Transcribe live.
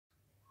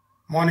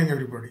Morning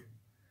everybody.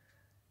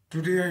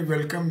 Today I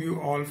welcome you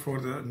all for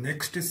the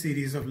next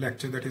series of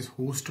lecture, that is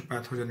host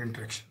pathogen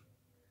interaction.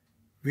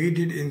 We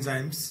did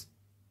enzymes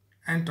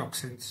and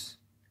toxins,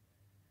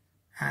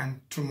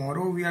 and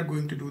tomorrow we are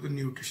going to do the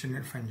nutrition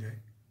and fungi.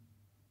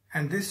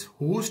 And this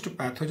host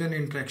pathogen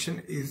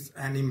interaction is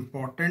an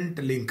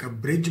important link, a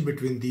bridge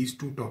between these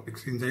two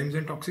topics, enzymes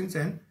and toxins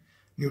and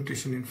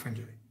nutrition and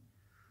fungi.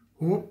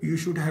 Hope you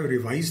should have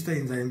revised the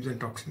enzymes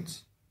and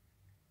toxins.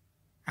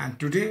 And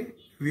today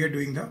we are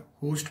doing the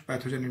host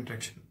pathogen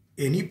interaction.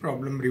 Any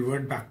problem,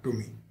 revert back to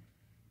me.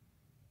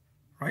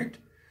 Right?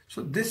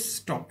 So this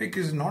topic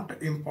is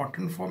not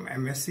important from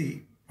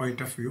MSc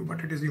point of view,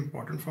 but it is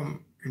important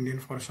from Indian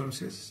Forest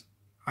Services,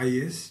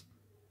 IAS,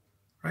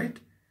 right?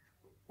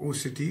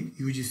 OCT,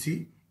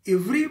 UGC.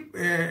 Every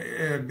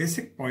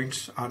basic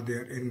points are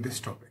there in this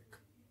topic.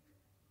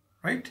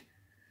 Right?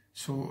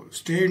 So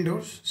stay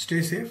indoors,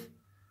 stay safe,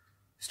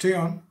 stay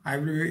on. I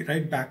will be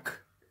right back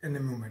in a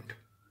moment.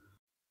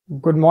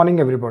 Good morning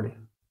everybody.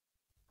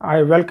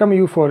 I welcome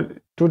you for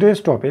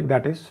today's topic,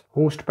 that is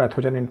host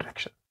pathogen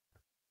interaction.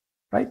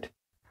 Right?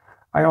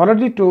 I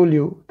already told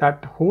you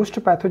that host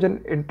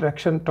pathogen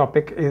interaction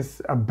topic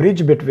is a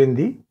bridge between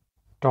the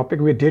topic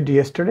we did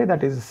yesterday,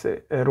 that is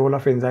a role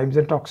of enzymes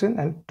and toxin,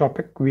 and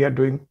topic we are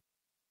doing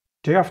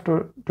day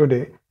after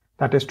today,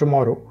 that is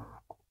tomorrow,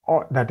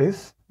 or that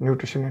is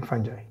nutrition and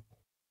fungi.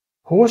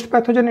 Host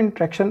pathogen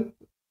interaction,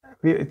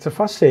 it's the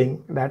first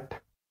saying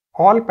that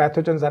all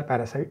pathogens are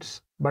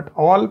parasites, but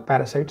all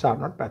parasites are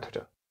not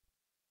pathogen.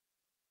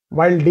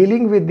 While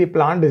dealing with the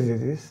plant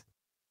diseases,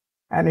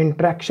 an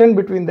interaction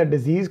between the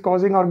disease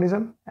causing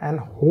organism and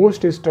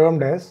host is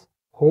termed as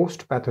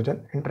host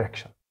pathogen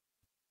interaction.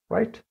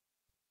 Right?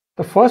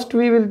 The first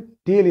we will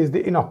deal is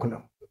the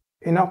inoculum.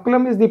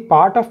 Inoculum is the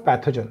part of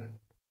pathogen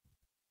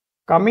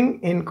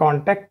coming in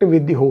contact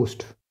with the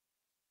host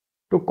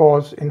to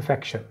cause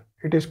infection.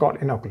 It is called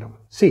inoculum.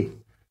 See,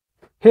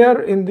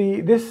 here in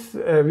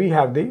we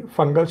have the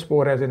fungal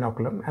spore as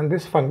inoculum, and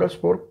this fungal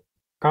spore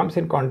comes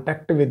in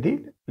contact with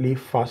the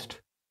leaf first.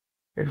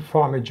 It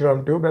forms a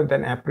germ tube and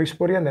then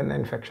aprisporia and then the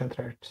infection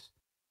threads.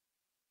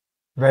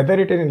 Whether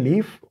it is in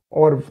leaf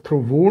or through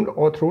wound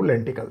or through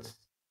lenticles.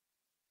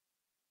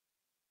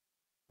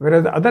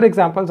 Whereas the other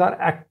examples are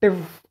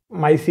active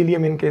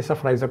mycelium in case of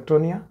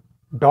Rhizoctonia,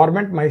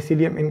 dormant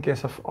mycelium in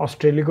case of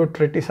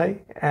Australigotriticea,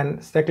 and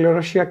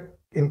Sclerotia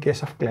in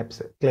case of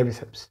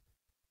claviceps.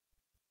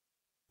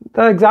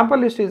 The example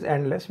list is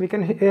endless. We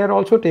can here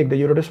also take the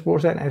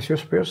uridospores and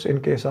assiospores in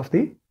case of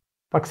the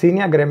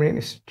Puccinia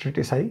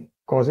graminestriticea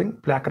causing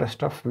black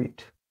rust of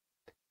wheat.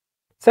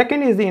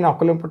 Second is the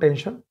inoculum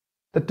potential.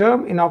 The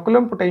term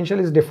inoculum potential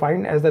is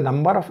defined as the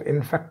number of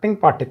infecting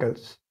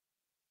particles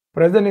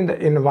present in the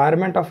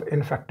environment of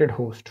infected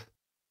host.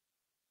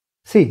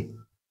 See,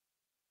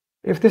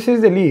 if this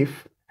is the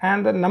leaf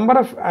and the number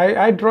of,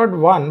 I drawed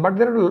one, but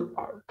there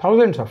are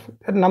thousands of,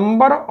 the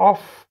number of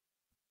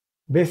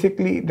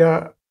basically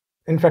the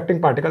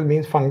infecting particle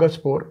means fungal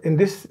spore in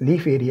this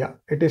leaf area,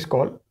 it is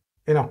called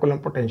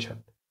inoculum potential.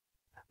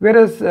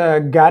 Whereas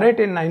Garrett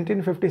in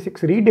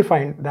 1956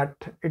 redefined that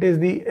it is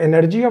the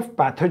energy of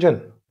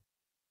pathogen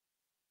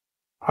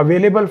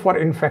available for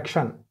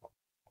infection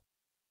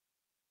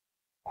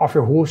of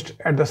a host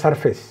at the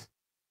surface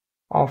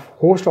of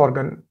host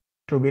organ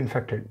to be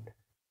infected.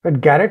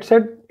 But Garrett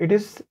said it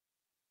is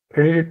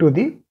related to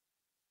the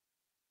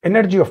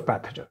energy of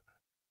pathogen.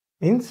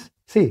 Means,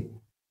 see,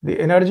 the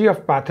energy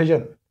of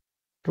pathogen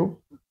to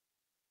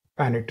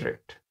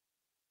penetrate.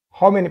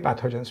 How many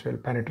pathogens will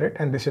penetrate,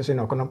 and this is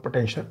inoculum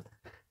potential.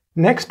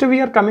 Next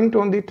we are coming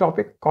to the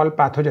topic called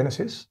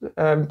pathogenesis,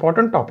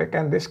 important topic,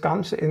 and this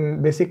comes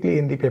in basically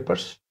in the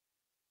papers.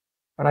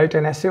 Write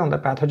an essay on the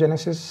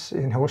pathogenesis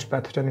in host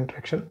pathogen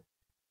interaction.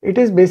 It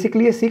is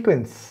basically a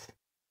sequence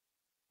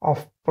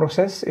of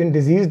process in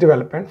disease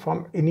development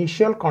from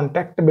initial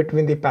contact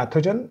between the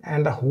pathogen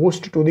and the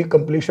host to the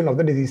completion of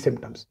the disease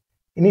symptoms.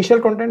 Initial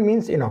contact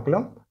means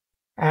inoculum,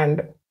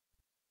 and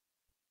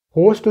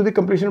host to the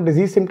completion of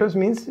disease symptoms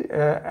means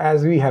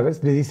as we have a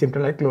disease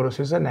symptom like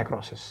chlorosis and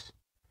necrosis.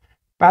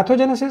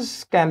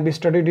 Pathogenesis can be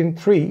studied in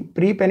three: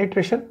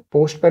 pre-penetration,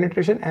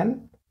 post-penetration,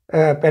 and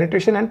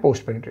penetration and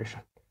post-penetration.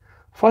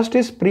 First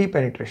is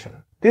pre-penetration.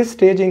 This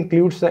stage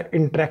includes the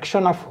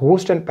interaction of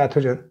host and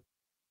pathogen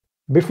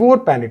before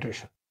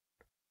penetration,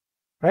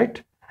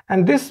 right?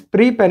 And this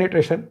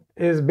pre-penetration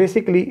is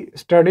basically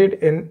studied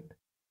in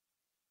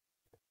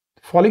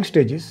following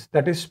stages,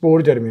 that is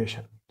spore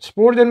germination.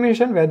 Spore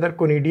germination, whether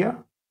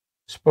conidia,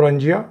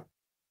 sporangia,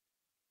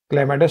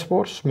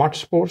 chlamydospores, smut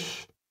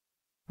spores,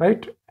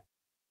 right,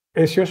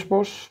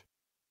 assiospores,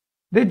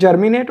 they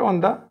germinate on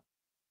the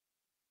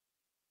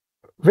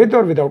with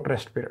or without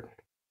rest period.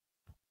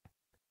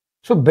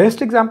 So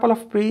best example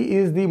of pre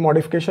is the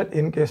modification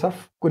in case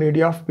of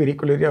conidia of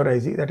Pericularia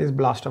oryzae, that is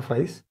blast of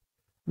rice,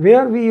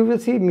 where you will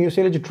see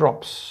mucilage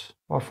drops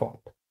are formed.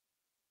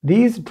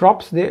 These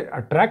drops, they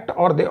attract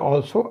or they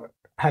also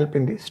help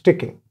in the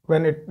sticking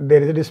when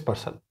there is a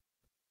dispersal.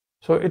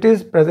 So it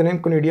is present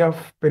in conidia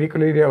of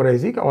Pericularia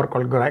oryzae or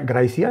called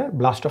Grycia,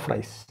 blast of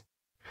rice.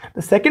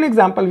 The second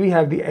example, we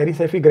have the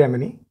Erisaphie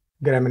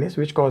graminis,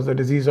 which cause the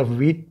disease of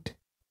wheat,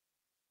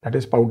 that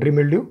is powdery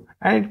mildew,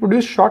 and it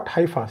produces short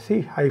hypha.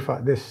 See,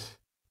 hypha, this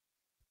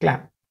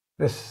clamp,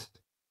 this,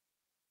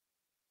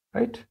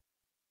 right?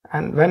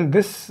 And when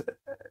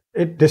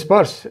it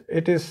disperse,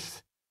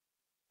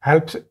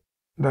 helps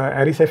the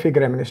Erisaphie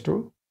graminis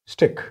to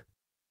stick,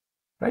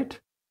 right?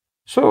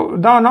 So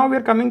now we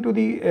are coming to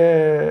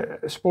the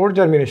spore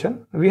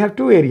germination. We have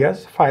two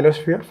areas,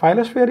 phyllosphere.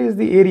 Phyllosphere is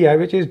the area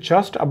which is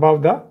just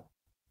above the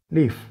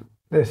leaf.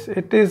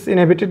 It is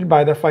inhabited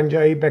by the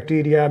fungi,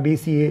 bacteria,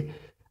 BCA,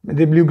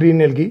 the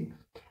blue-green algae,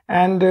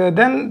 and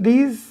then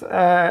these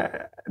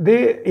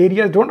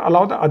areas don't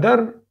allow the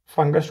other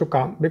fungus to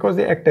come because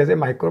they act as a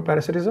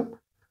microparasitism,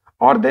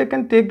 or they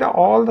can take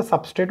all the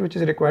substrate which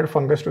is required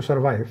fungus to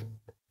survive,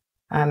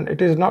 and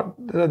it is not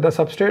the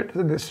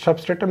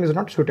substratum is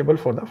not suitable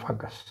for the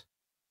fungus.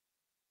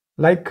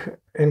 Like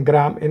in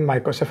gram in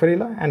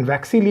Mycocephalida and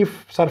waxy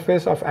leaf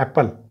surface of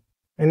apple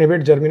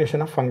inhibit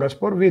germination of fungus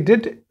spore. We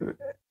did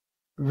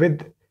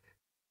with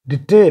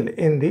detail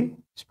in the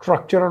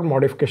structural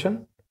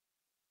modification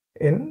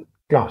in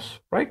class,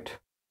 right?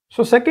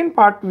 So second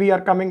part we are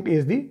coming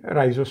is the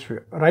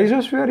rhizosphere.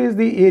 Rhizosphere is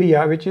the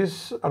area which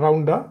is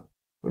around the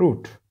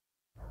root,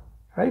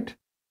 right?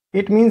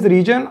 It means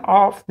region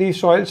of the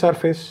soil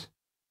surface,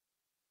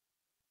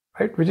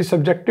 right, which is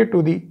subjected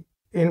to the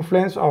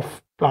influence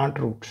of plant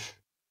roots.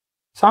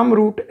 Some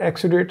root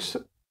exudates,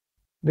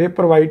 they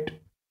provide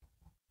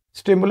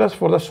stimulus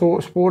for the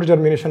spore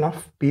germination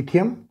of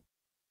Pythium,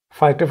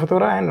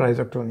 Phytophthora and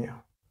Rhizoctonia.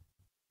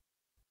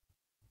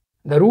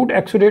 The root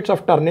exudates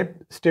of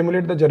turnip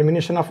stimulate the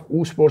germination of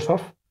oospores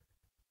of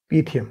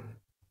Pythium.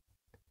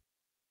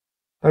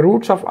 The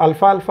roots of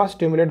alfalfa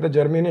stimulate the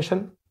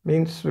germination,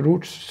 means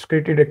roots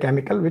secreted a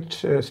chemical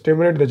which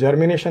stimulate the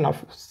germination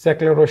of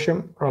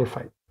Sclerotium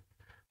rolfi.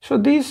 So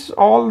these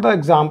all the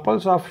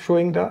examples of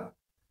showing the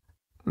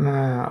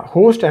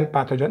host and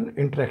pathogen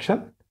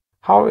interaction,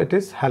 how it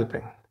is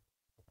helping,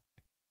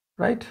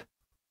 right?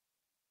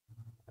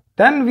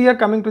 Then we are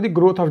coming to the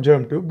growth of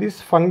germ tube.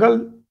 This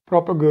fungal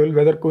propagule,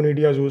 whether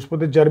Conidia, zoospore,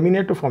 they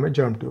germinate to form a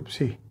germ tube.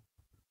 See,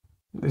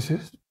 this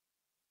is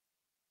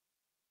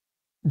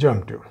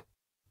germ tube,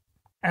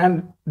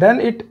 and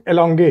then it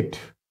elongate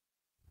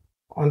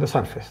on the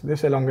surface.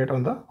 This elongate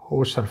on the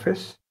host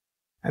surface,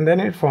 and then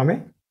it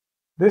form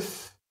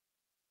this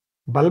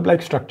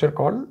bulb-like structure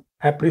called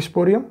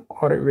aprisporium,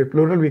 or with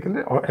plural we can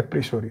say or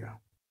aprisoria.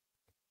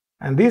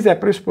 And these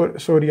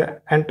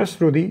aprisoria enters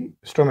through the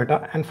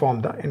stomata and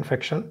form the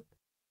infection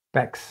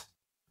packs,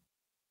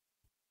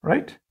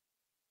 right?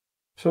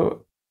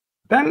 So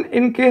then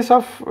in case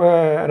of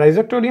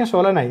Rhizoctonia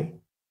solani,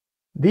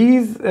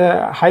 these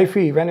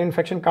hyphae, when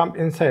infection come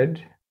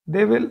inside,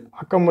 they will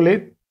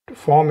accumulate to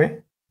form a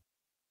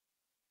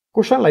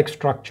cushion-like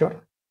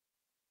structure,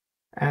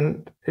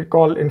 and it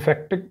called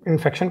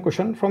infection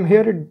cushion. From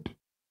here it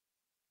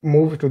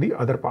moves to the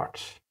other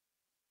parts,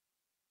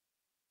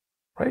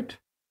 right?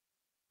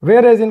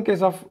 Whereas in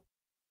case of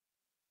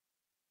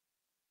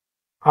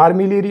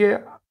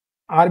Armillaria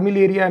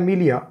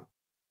amelia,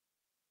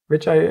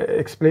 which I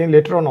explain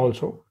later on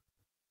also,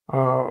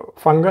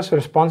 fungus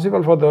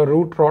responsible for the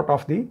root rot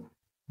of the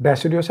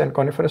deciduous and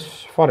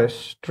coniferous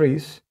forest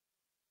trees,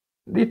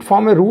 it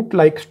form a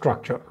root-like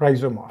structure,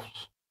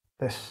 rhizomorphs.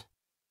 This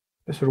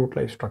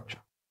root-like structure.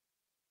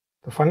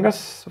 The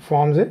fungus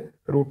forms a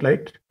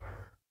root-like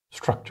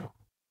structure,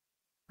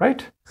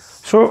 right?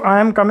 So I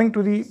am coming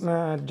to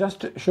the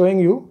just showing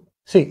you.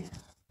 See,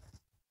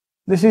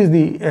 this is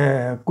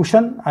the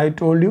cushion I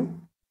told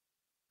you,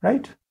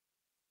 right?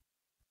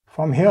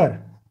 From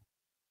here,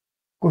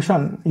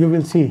 cushion, you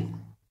will see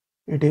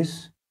it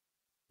is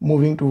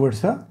moving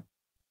towards the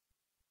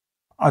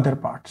other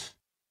parts,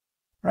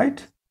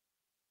 right?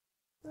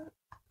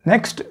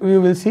 Next we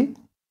will see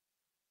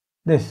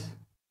this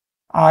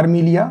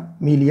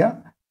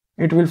Armillaria.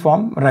 It will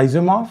form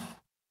rhizomorph,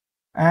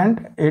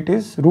 and it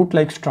is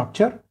root-like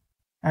structure,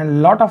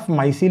 and lot of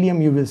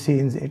mycelium you will see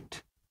in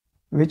it,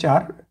 which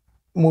are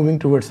moving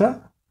towards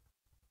the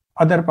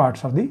other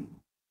parts of the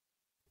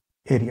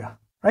area,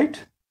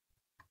 right?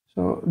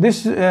 So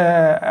this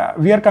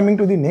we are coming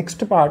to the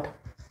next part,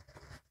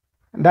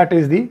 that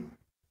is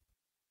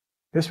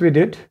this we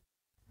did,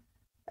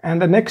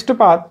 and the next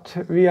part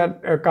we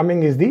are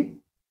coming is the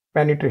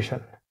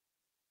penetration.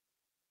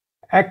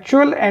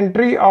 Actual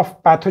entry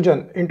of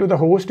pathogen into the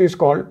host is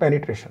called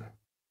penetration,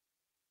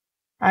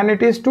 and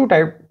it is two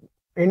types,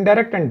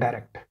 indirect and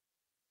direct.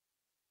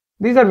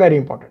 These are very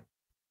important.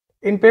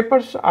 In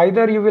papers,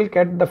 either you will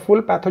get the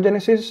full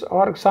pathogenesis,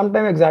 or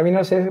sometime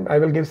examiner says I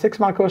will give 6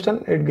 mark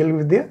question, it will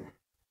give the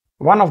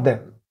one of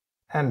them,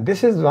 and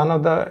this is one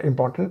of the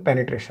important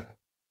penetration.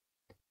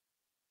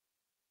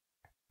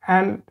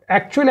 And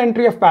actual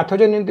entry of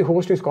pathogen in the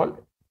host is called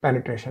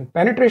penetration.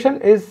 Penetration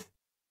is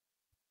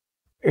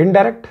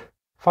indirect.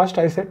 First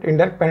I said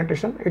indirect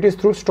penetration, it is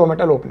through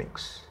stomatal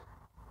openings.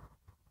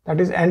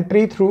 That is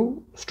entry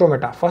through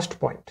stomata, first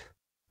point.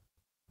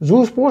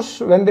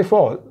 Zoospores, when they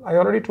fall, I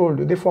already told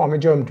you, they form a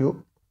germ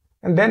tube.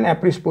 and then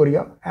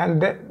aprisporia,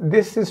 and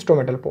this is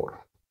stomatal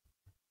pore,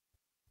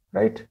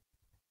 right?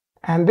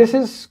 And this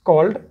is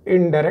called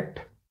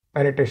indirect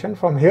penetration.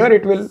 From here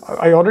it will,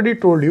 I already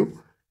told you,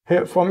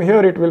 from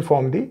here it will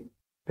form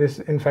this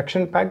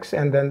infection pegs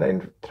and then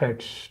the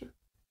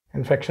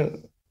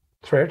infection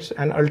threads,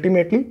 and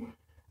ultimately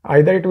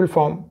either it will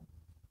form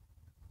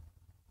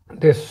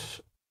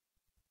this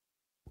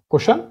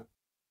cushion,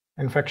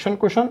 infection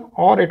cushion,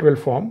 or it will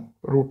form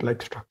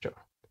root-like structure,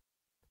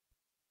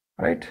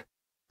 right?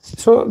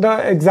 So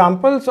the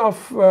examples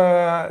of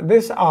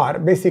this are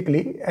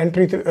basically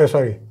entry through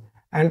the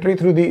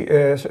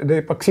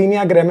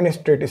Puccinia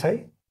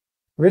graminestratici,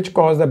 which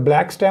cause the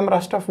black stem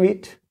rust of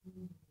wheat,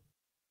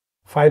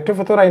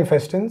 Phytophthora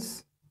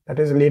infestans, that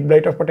is lead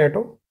blight of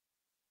potato,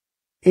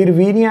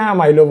 Irvinia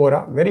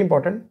amylovora, very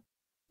important,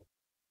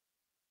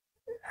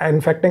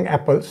 infecting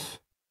apples,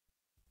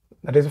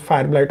 that is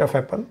fire blight of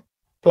apple,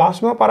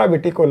 Plasmopara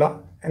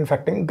viticola,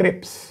 infecting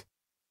grapes,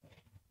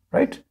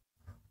 right?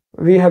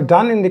 We have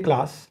done in the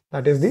class,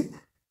 that is the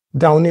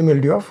downy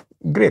mildew of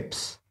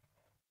grapes,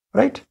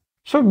 right?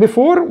 So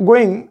before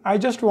going, I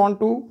just want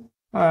to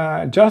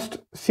just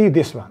see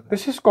this one.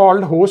 This is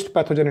called host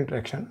pathogen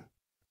interaction.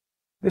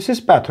 This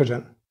is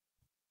pathogen,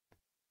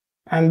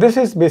 and this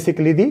is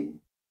basically the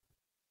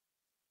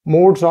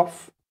modes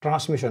of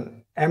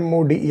transmission,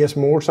 MODES,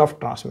 modes of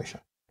transmission.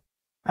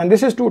 And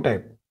this is two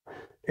types,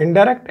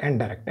 indirect and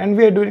direct, and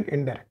we are doing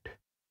indirect,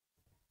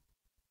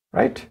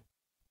 right?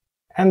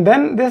 And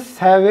then this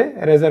have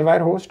a reservoir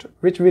host,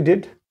 which we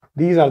did.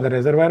 These are the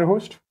reservoir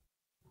host,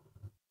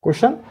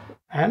 cushion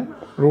and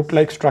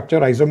root-like structure,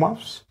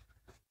 rhizomorphs.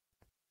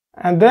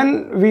 And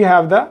then we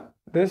have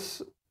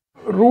this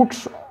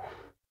roots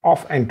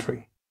of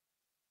entry.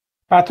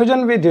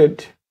 Pathogen we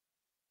did,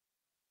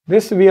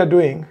 this we are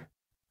doing,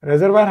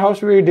 reservoir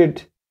house we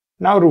did,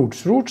 now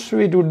roots. Roots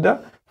we do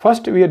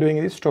first we are doing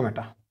is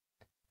stomata.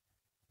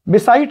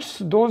 Besides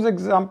those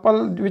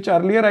examples which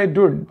earlier I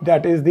did,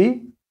 that is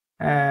the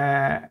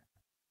Puccinia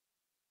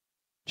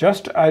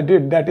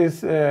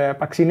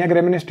Puccinia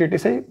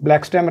graminestratici,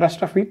 black stem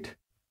rust of wheat,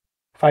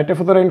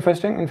 Phytophthora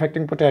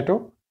infecting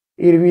potato,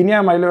 Irvinia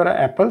amylovora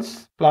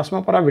apples,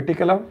 Plasmopara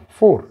viticola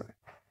 4.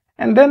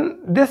 And then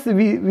this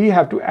we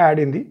have to add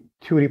in the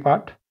theory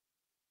part,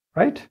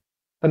 right?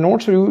 The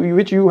notes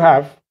which you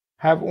have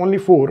only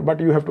 4, but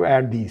you have to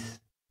add these.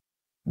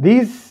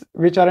 These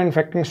which are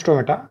infecting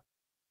stomata,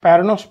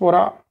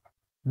 Paranospora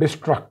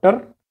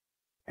destructor,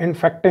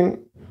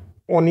 infecting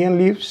onion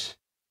leaves,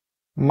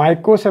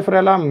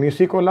 Mycocephala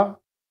musicola,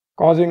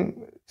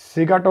 causing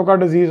Sigatoka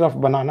disease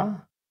of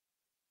banana,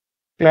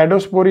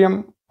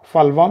 Cladosporium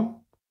fulvum,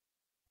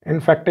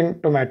 infecting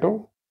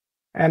tomato.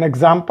 An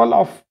example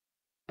of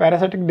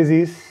parasitic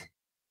disease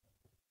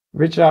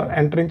which are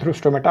entering through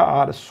stomata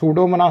are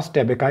Pseudomonas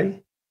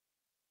tabaci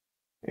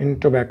in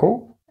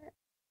tobacco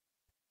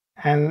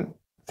and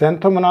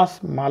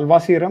Xanthomonas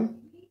malvacearum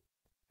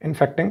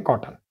infecting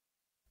cotton.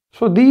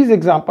 So these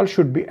examples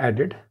should be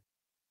added,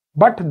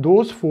 but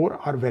those 4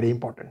 are very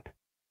important,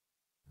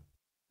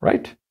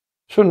 right?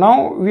 So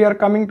now we are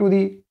coming to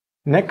the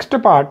next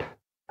part.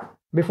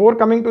 Before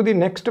coming to the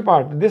next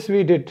part, this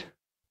we did,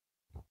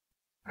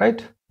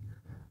 right?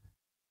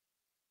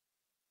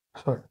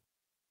 Sorry.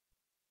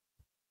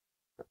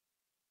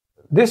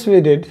 This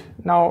we did.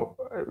 Now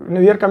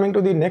we are coming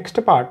to the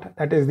next part,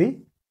 that is the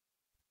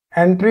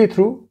entry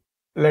through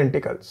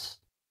lenticles.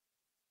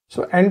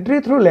 So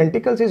entry through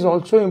lenticles is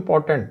also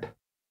important,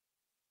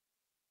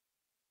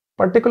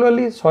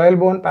 particularly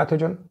soil-borne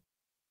pathogen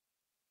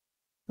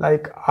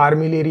like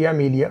Armillaria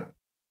melia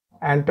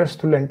enters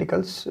through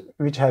lenticles,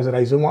 which has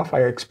rhizomorph,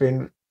 I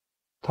explained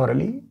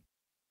thoroughly.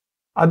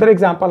 Other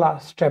example are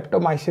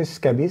Streptomyces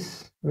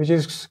scabies, which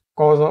is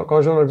causal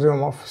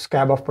rhizome of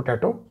scab of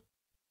potato,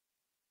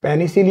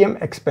 Penicillium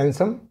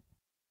expensum,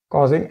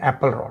 causing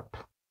apple rot,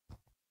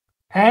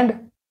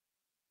 and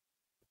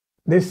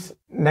this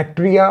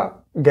Nectaria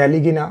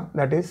galligina,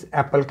 that is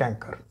apple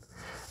canker.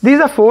 These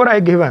are 4 I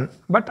given,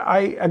 but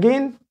I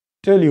again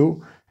tell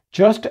you,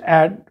 just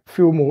add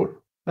few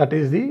more, that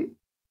is the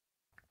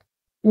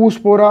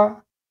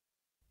Oospora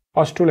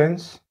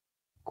pustulens,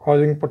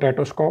 causing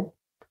potato scab,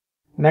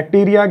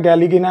 Nectaria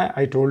galligina,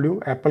 I told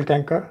you, apple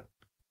canker,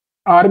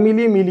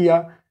 Armillaria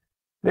melia,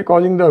 they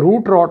causing the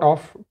root rot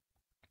of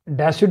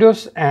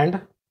deciduous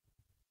and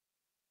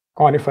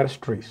coniferous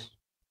trees,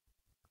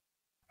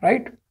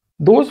 right?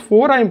 Those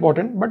 4 are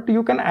important, but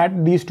you can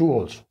add these 2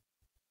 also,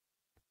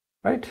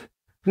 right?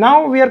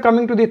 Now we are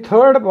coming to the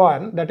third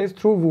one, that is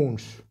through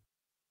wounds.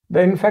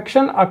 The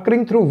infection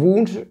occurring through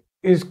wounds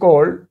is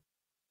called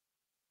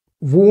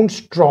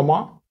wounds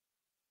trauma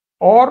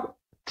or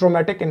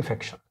traumatic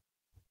infection.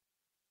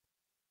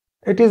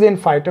 It is in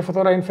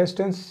Phytophthora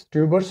infestans,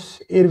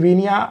 tubers,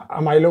 Irvinia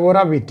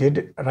amylovora we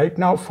did right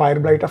now, fire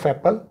blight of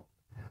apple,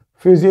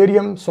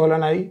 Fusarium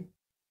solani,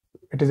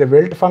 it is a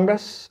wilt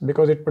fungus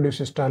because it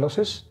produces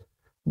stylosis.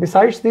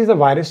 Besides these, the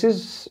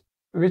viruses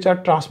which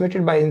are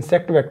transmitted by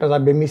insect vectors are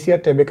Bemisia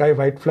tabaci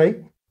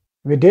whitefly.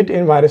 We did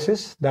in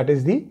viruses, that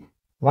is the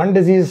one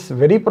disease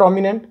very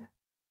prominent,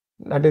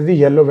 that is the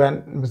yellow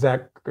vein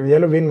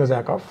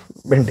mosaic of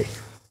Bindi.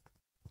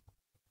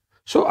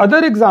 So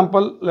other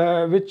example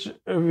which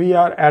we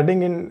are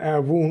adding in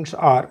wounds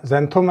are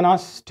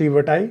Xanthomonas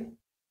stevati,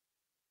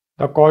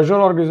 the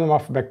causal organism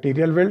of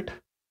bacterial wilt,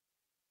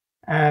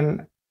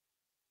 and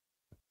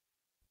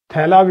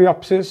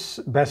Thalaviopsis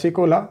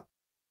basicola,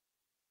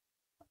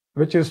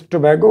 which is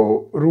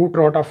Tobago root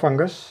rot of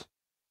fungus,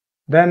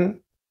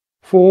 then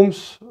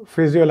Fomes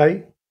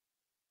physioli,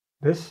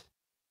 this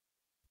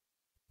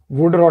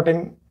wood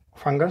rotting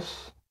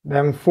fungus,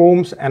 then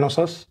Fomes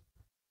annosus,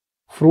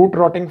 fruit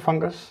rotting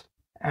fungus,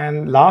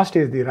 and last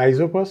is the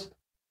Rhizopus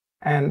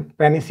and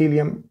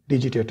Penicillium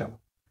digitatum.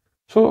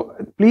 So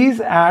please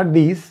add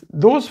these.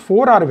 Those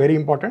four are very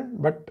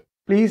important, but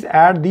please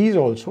add these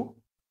also,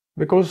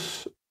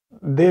 because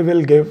they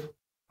will give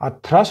a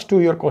thrust to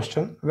your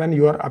question when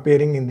you are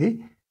appearing in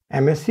the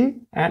MSc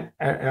and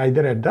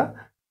either at the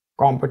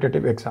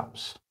competitive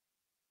exams,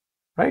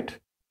 right?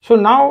 So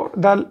now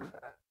the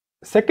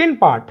second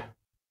part,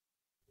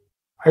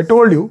 I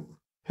told you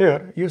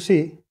here, you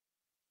see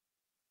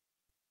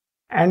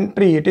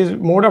entry, it is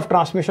mode of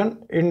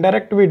transmission,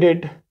 indirect we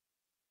did,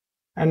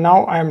 and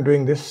now I am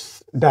doing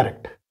this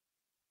direct.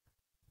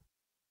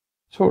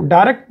 So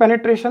direct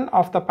penetration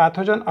of the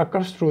pathogen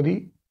occurs through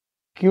the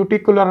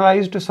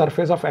cuticularized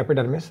surface of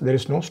epidermis. There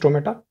is no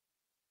stomata.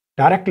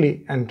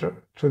 Directly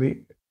enter through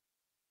the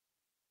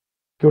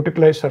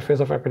cuticularized surface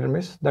of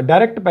epidermis. The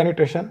direct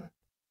penetration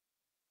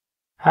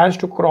has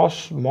to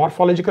cross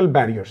morphological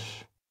barriers.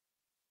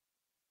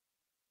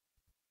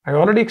 I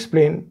already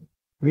explained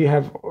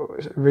when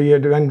we are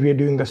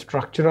doing the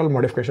structural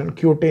modification,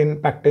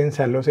 cutin, pectin,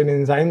 cellulose. In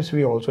enzymes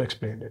we also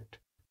explained it.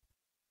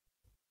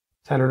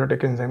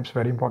 Cellulotic enzymes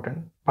very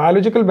important.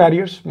 Biological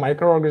barriers,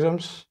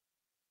 microorganisms,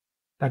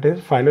 that is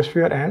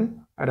phyllosphere and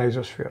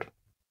rhizosphere.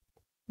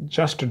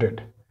 Just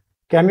did.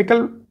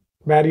 Chemical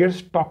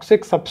barriers,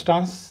 toxic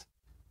substance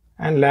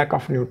and lack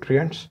of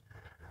nutrients.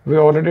 We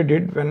already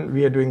did when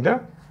we are doing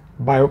the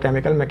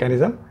biochemical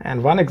mechanism,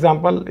 and one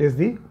example is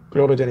the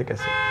chlorogenic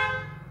acid.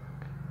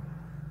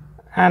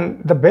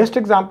 And the best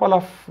example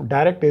of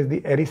direct is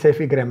the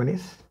Ericephale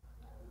graminis,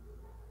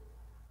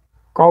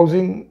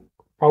 causing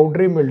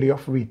powdery mildew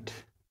of wheat.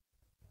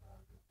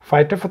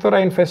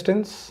 Phytophthora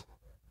infestans,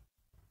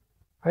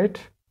 right?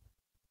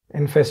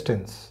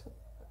 Infestans,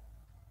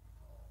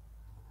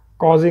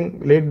 causing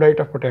late blight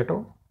of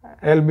potato.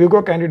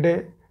 Albugo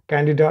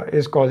candida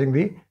is causing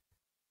the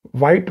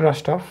white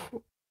rust of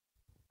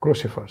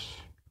crucifers.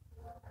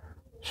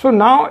 So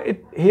now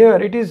here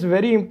it is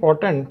very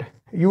important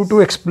you to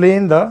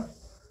explain that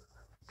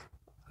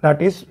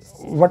is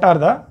what are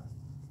the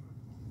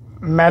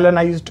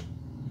melanized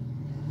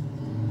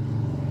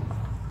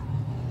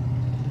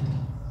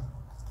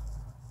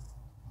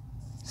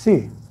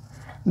see.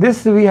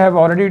 This we have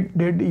already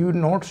did, you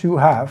notes you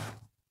have,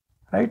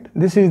 right?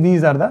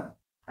 These are the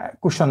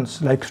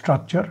cushions like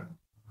structure.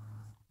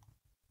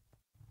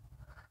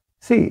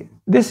 See,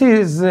 this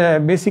is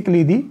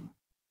basically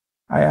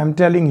I am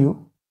telling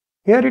you,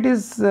 here it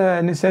is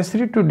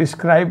necessary to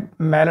describe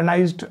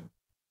melanized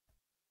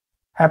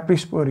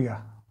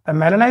aprisporia. A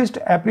melanized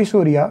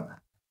aprisporia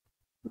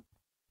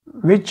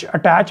which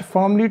attach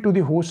firmly to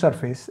the host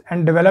surface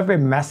and develop a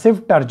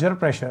massive turgor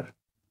pressure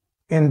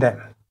in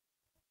them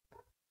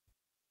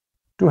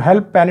to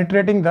help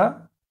penetrating the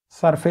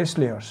surface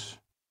layers.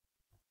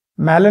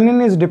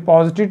 Melanin is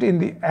deposited in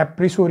the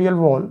apricorial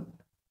wall,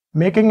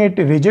 making it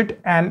rigid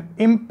and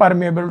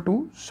impermeable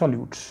to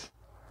solutes.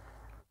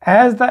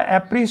 As the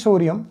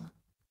apricorium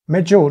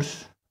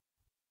matures,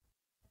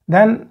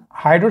 then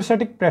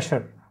hydrostatic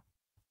pressure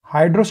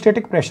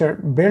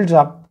builds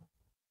up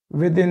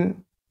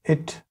within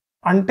it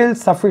until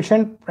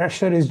sufficient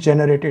pressure is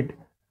generated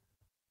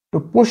to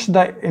push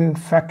the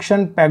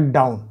infection peg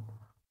down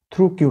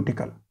through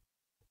cuticle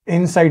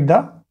inside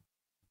the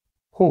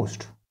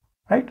host,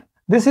 right?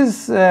 This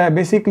is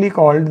basically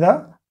called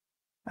the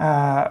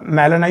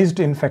melanized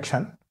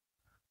infection.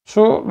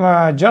 So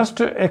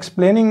just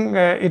explaining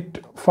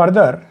it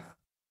further,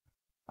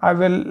 I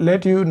will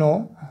let you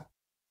know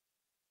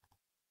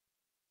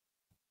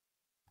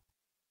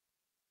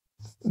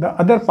the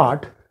other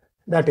part,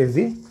 that is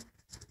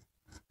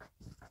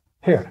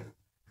here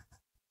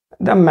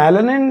the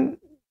melanin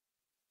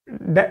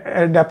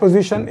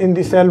deposition in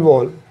the cell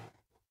wall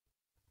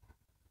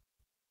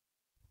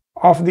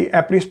of the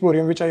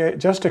aprisporium, which I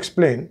just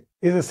explained,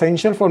 is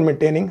essential for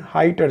maintaining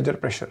high turgor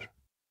pressure.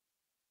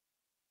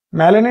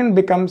 Melanin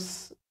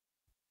becomes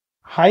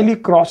highly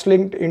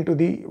cross-linked into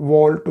the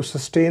wall to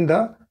sustain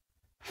the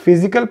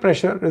physical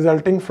pressure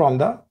resulting from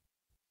the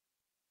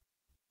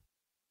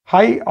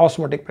high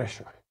osmotic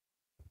pressure.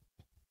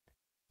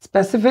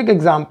 Specific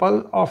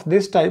example of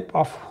this type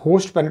of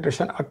host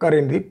penetration occur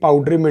in the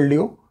powdery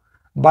mildew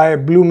by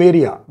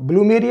Bloomeria.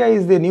 Bloomeria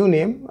is the new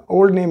name.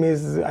 Old name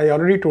is, I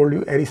already told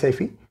you,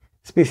 Ericephale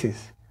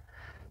species.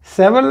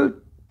 Several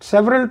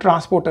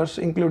transporters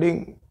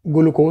including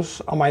glucose,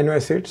 amino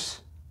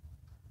acids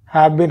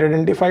have been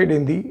identified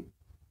in the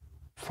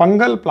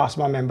fungal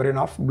plasma membrane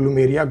of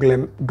Bloomeria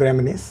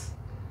graminis.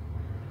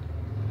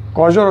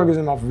 causal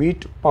organism of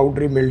wheat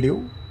powdery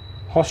mildew,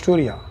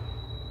 Haustoria.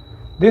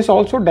 This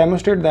also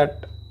demonstrates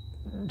that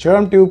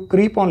germ tube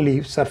creep on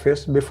leaf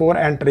surface before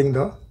entering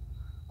the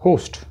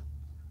host.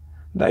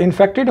 The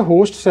infected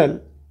host cell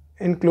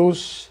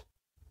encloses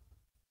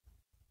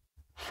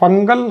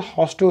fungal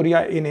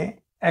Haustoria in a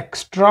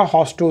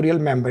extrahostorial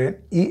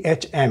membrane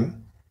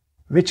EHM,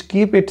 which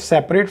keep it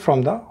separate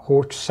from the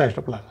host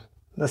cytoplasm.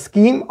 The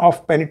scheme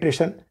of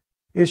penetration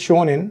is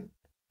shown in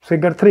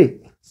figure 3.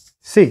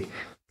 See,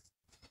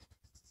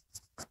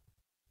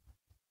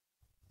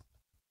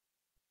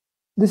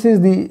 this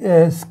is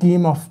the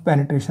scheme of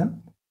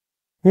penetration.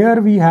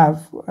 Here we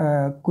have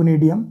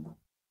conidium.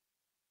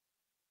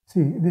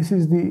 See, this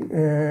is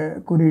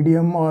the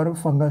conidium or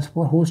fungus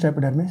for host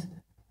epidermis,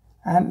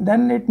 and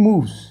then it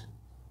moves,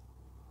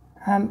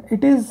 and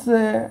it is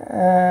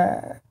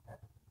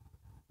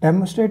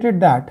demonstrated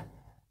that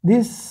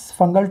this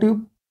fungal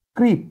tube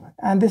creep,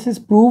 and this is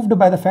proved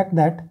by the fact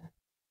that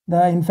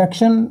the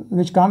infection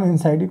which come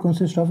inside it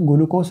consists of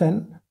glucose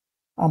and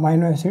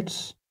amino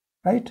acids,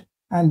 right?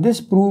 And this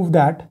proves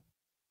that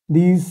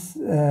these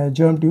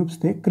germ tubes,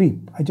 they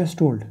creep, I just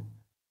told.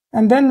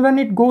 And then when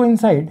it go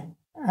inside,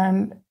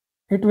 and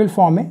it will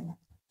form a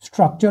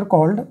structure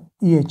called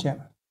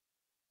EHM.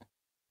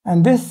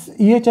 And this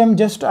EHM,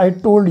 just I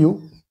told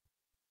you,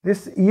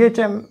 this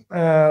EHM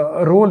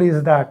role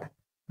is that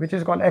which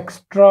is called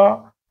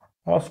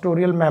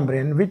extrahostorial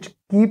membrane, which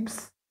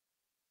keeps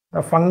the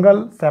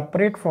fungal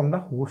separate from the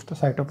host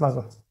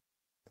cytoplasm.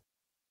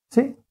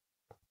 See,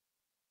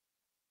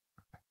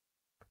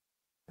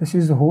 this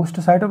is the host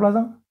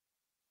cytoplasm,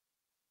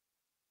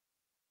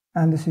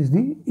 and this is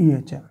the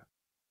EHM.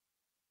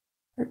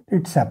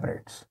 It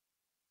separates.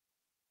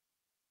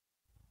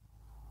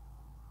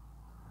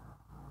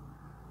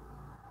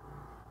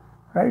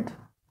 Right?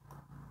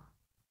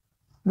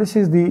 This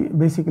is the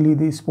basically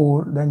the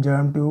spore, then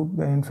germ tube,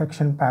 then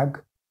infection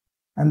pag,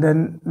 and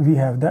then we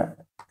have the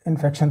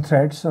infection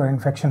threads or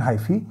infection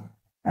hyphae,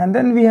 and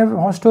then we have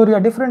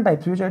Haustoria, different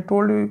types, which I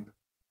told you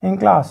in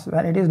class.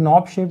 When it is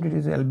knob shaped, it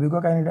is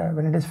albugocyanida.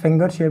 When it is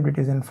finger shaped, it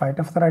is in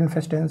Phytophthora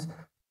infestans.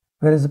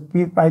 Whereas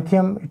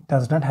Pythium, it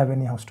does not have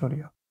any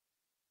Haustoria.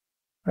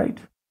 Right?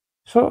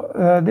 So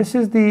this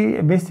is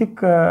the basic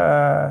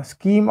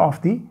scheme of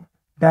the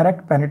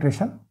direct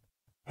penetration.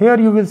 Here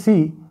you will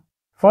see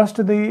first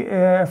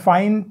the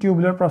fine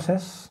tubular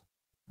process,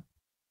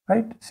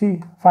 right?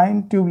 See,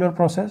 fine tubular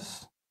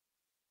process,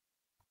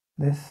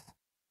 this,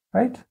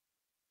 right?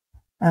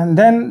 And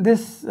then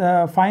this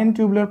fine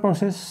tubular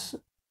process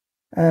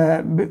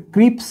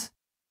creeps,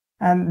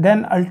 and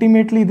then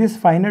ultimately this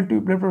finer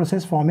tubular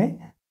process form a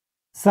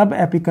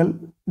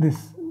subapical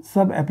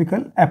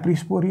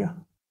aprisporia,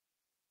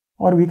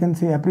 or we can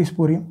say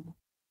aprisporium,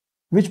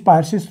 which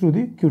passes through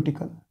the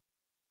cuticle,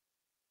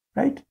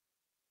 right?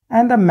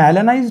 And the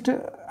melanized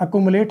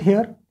accumulate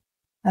here,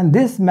 and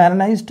this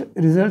melanized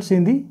results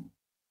in the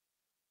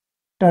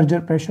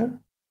turgor pressure,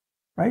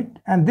 right?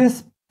 And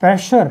this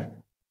pressure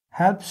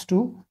helps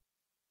to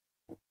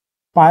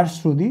pass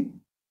through the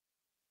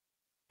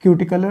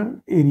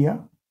cuticular area,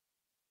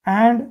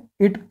 and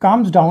it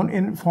comes down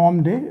in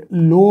formed a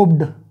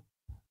lobed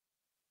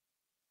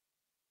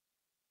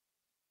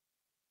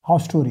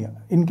Haustoria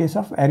in case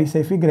of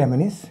Erysaephe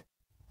graminis,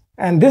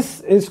 and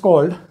this is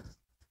called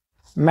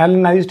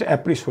melanized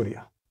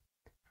aprisporia.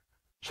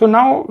 So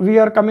now we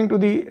are coming to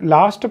the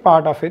last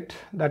part of it,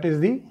 that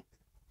is the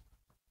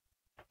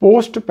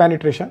post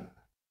penetration.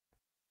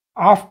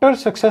 After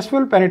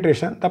successful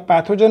penetration, the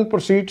pathogen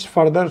proceeds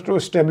further to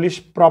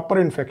establish proper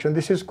infection.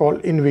 This is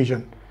called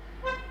invasion.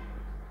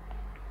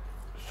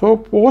 So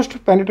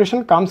post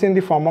penetration comes in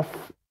the form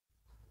of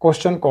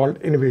question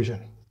called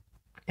invasion.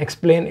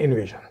 Explain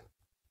invasion.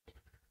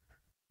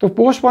 So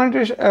post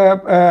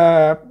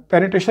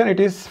penetration, it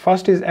is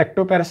first is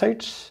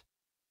ectoparasites.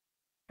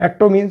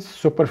 Ecto means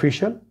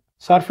superficial,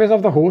 surface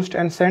of the host,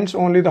 and sends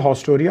only the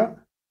Haustoria,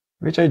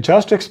 which I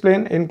just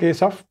explained in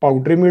case of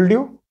powdery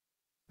mildew,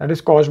 that is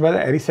caused by the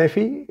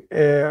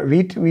Erysaephe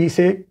wheat, we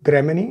say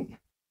graminy,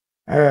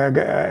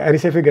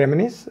 Erysaephe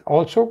graminis.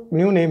 Also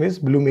new name is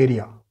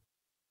Blumeria.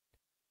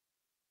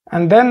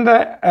 And then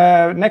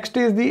the next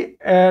is the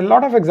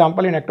lot of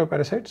example in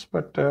ectoparasites,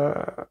 but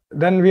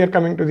then we are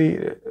coming to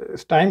the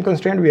time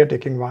constraint, we are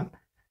taking one.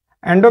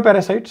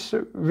 Endoparasites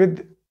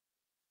with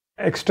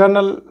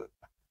external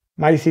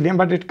mycelium,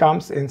 but it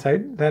comes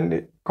inside. Then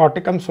the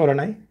Corticum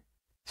solani,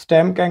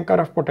 stem canker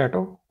of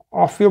potato,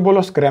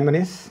 Ophiobolus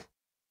graminis,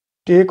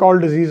 take all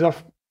disease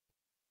of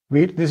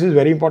wheat. This is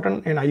very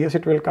important. In IAS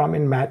it will come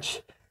in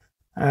match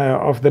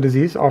of the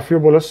disease,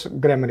 Ophiobolus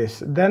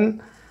graminis.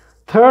 Then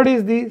third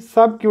is the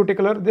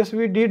subcuticular. This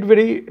we did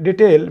very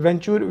detailed,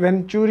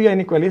 Venturia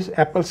inequalis,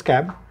 apple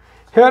scab.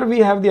 Here we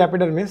have the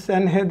epidermis,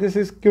 and here this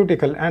is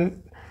cuticle,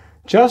 and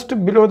just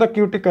below the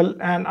cuticle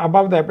and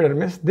above the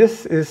epidermis,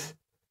 this is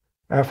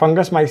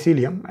fungus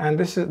mycelium, and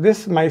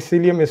this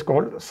mycelium is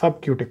called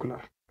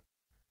subcuticular.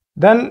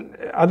 Then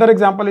other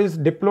example is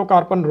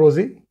Diplocarpon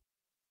rosei,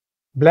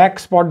 black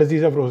spot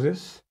disease of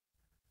roses.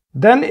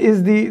 Then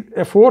is the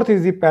fourth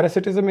is the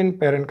parasitism in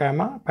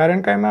parenchyma.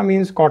 Parenchyma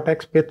means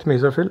cortex, pith,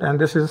 mesophyll, and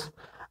this is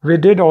we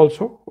did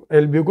also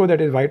albugo, that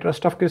is white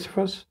rust of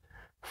cruciferous.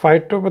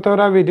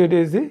 Phytophthora we did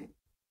is the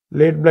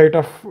late blight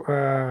of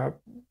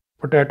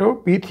potato.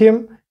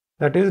 Pythium,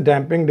 that is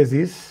damping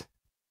disease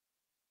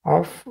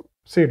of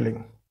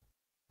seedling,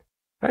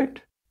 right?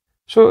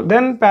 So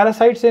then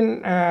parasites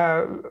in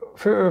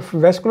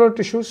vascular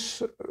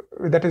tissues,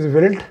 that is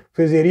wilt,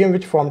 fusarium,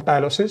 which form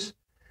tylosis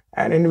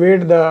and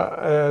invade the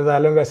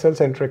xylem vessels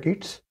and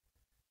tracheids.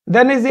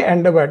 Then is the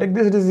endobiotic.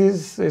 This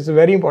disease is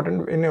very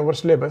important in our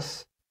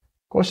syllabus.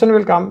 Question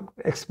will come,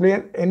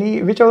 explain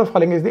which of the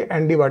following is the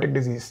endobiotic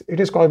disease. It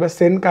is caused by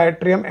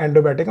Syncytium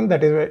endobioticum,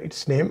 that is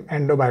its name,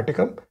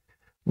 endobioticum.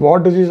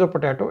 Wart disease of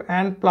potato,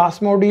 and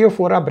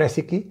Plasmodiophora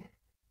brassicae.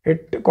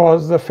 It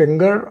causes the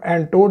finger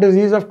and toe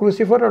disease of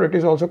crucifer, or it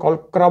is also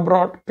called club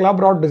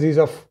rot disease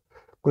of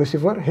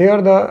crucifer.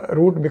 Here the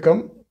root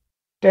become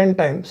 10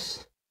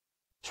 times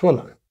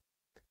swollen.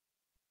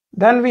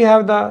 Then we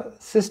have the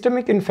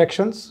systemic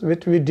infections,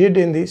 which we did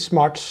in the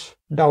smuts,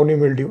 downy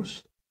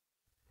mildews.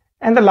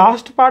 And the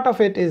last part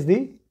of it is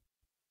the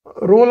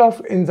role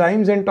of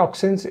enzymes and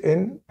toxins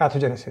in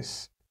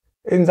pathogenesis.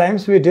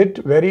 Enzymes we did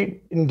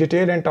very in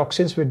detail, and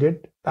toxins we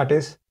did, that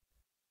is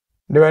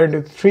divided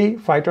into 3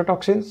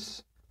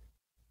 phytotoxins,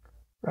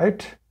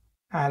 right?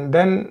 And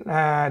then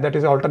that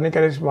is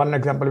alternative is one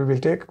example we will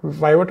take.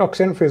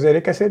 Vivotoxin,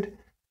 fusaric acid,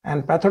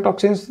 and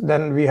pathotoxins,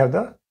 then we have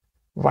the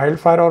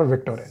wildfire or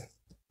Victorin,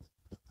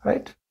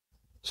 right?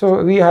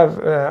 So we have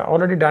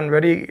already done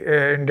very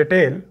in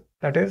detail,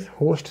 that is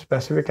host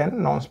specific and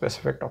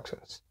non-specific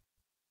toxins.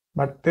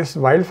 But this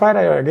wildfire,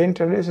 I again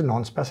tell you, is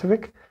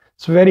non-specific.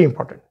 It's very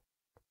important,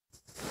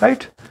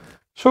 right?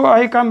 So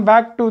I come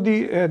back to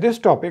the this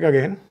topic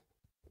again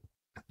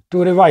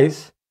to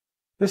revise.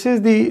 This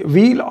is the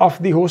wheel of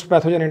the host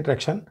pathogen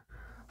interaction.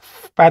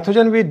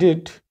 Pathogen we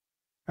did,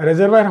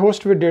 reservoir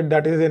host we did,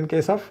 that is in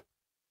case of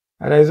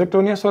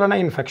Rhizoctonia solani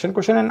infection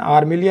question, and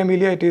Armilia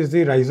milia, it is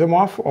the rhizome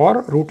of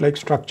or root-like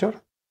structure.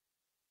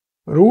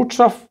 Roots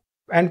of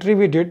entry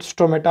we did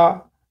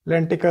stomata,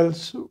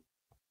 lenticles,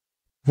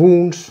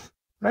 wounds,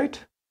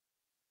 right?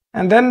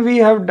 And then we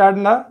have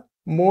done the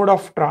mode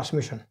of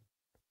transmission,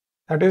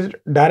 that is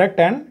direct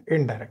and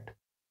indirect,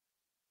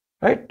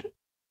 right?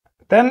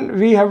 Then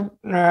we have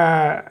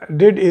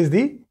did is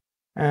the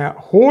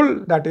whole,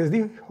 that is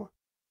the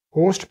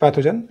host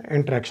pathogen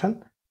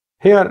interaction.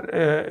 Here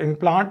in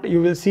plant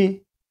you will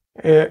see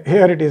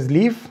here it is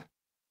leaf.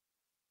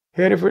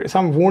 Here if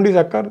some wound is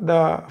occur,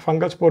 the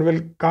fungal spore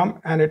will come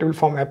and it will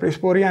form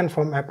aprisporia, and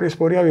from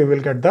aprisporia we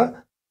will get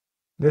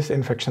this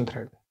infection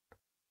thread,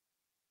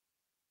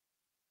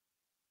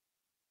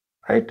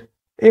 right?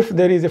 If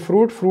there is a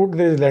fruit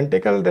there is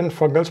lenticle, then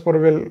fungal spore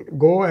will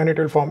go and it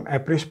will form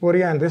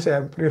aprisporia, and this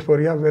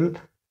aprisporia will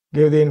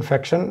give the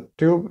infection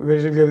tube,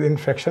 which will give the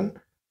infection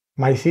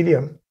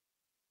mycelium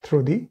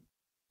through the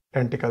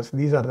lenticles.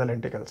 These are the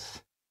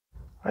lenticles,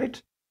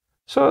 right?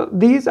 So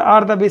these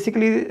are the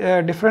basically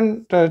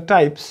different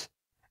types.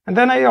 And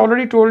then I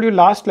already told you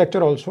last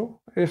lecture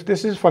also, if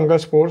this is fungal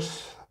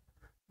spores,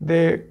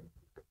 they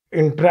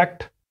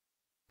interact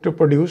to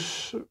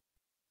produce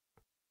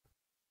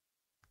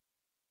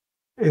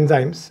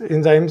enzymes.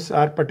 Enzymes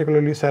are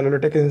particularly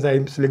cellulolytic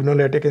enzymes,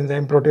 lignolytic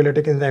enzyme,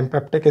 proteolytic enzyme,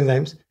 peptic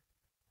enzymes,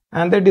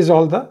 and they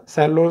dissolve the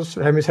cellulose,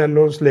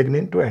 hemicellulose,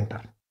 lignin to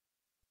enter.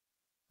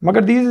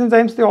 But these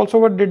enzymes, they also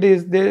what did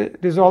is they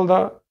dissolve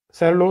the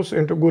cellulose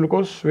into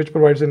glucose, which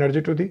provides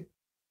energy to the,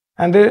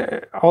 and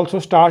they also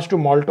starch to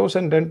maltose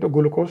and then to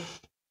glucose,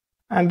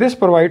 and this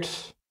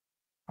provides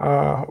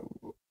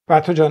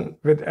pathogen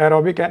with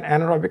aerobic and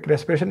anaerobic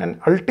respiration, and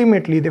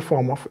ultimately the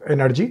form of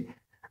energy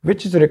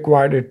which is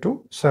required it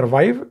to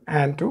survive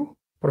and to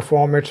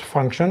perform its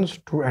functions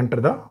to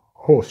enter the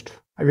host,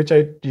 which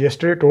I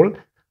yesterday told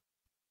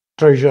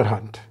treasure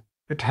hunt.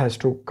 It has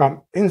to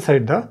come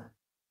inside the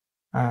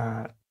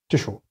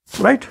tissue,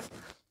 right?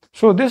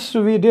 So this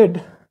we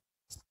did.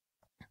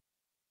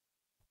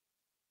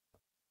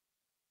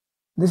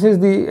 This is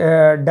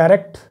the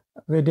direct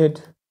we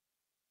did,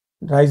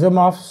 rhizome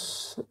of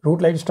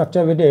root-like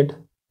structure we did,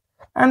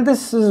 and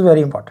this is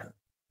very important.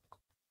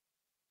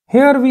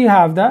 Here we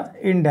have the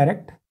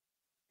indirect.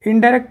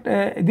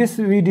 This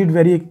we did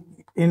very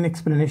in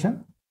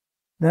explanation.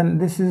 Then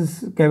this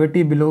is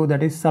cavity below,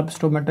 that is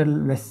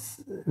substomatal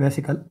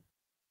vesicle,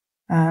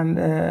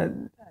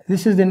 and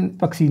this is in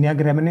Puccinia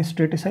graminis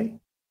stratici,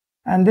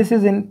 and this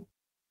is in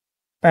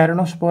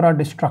Peronospora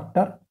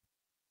destructor,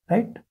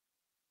 right?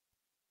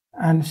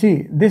 And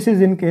see, this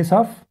is in case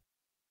of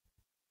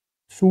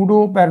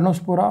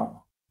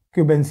Pseudoperonospora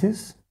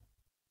cubensis,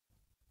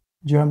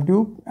 germ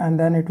tube, and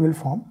then it will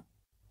form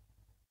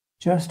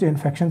just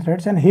infection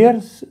threads, and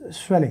here's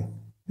swelling.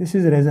 This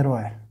is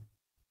reservoir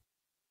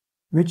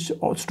which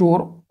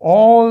store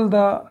all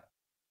the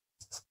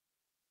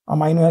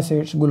amino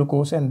acids,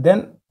 glucose, and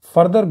then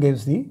further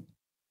gives the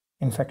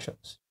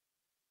infections.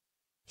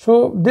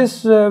 So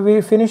this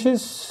we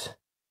finishes.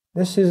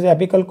 This is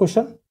apical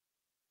cushion,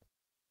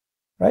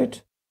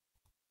 right?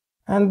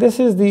 and this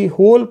is the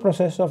whole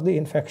process of the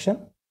infection.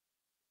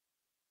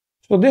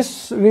 So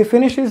this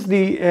finishes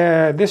the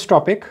this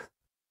topic.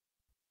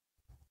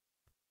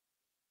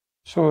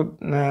 So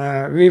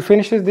we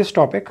finishes this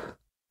topic,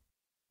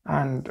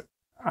 and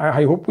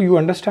I hope you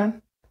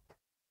understand.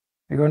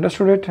 You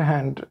understood it,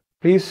 and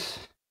please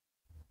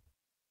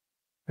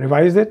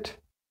revise it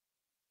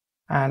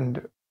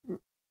and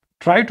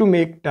try to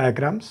make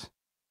diagrams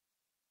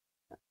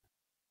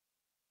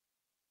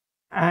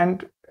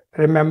and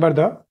remember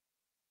the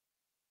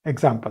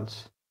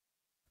examples.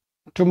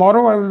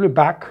 Tomorrow I will be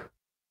back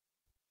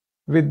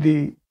with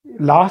the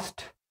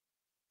last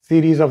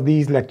series of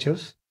these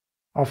lectures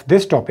of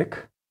this topic,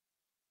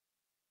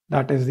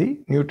 that is the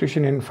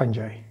nutrition in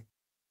fungi.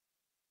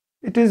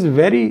 It is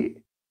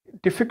very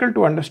difficult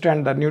to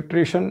understand the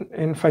nutrition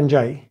in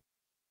fungi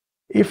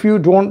if you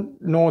don't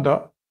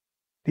know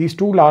these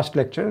two last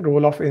lectures,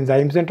 role of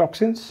enzymes and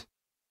toxins,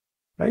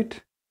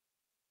 right?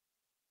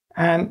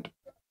 And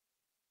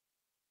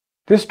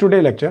this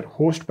today lecture,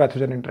 host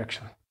pathogen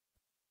interaction.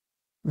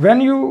 When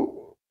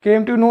you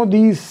came to know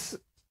these,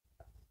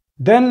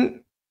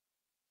 then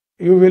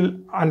you will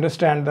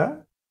understand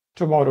the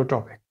tomorrow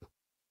topic,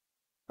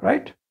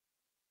 right?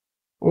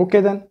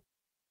 Okay then.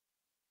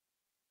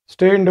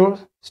 Stay indoors,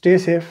 stay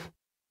safe.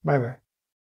 Bye bye.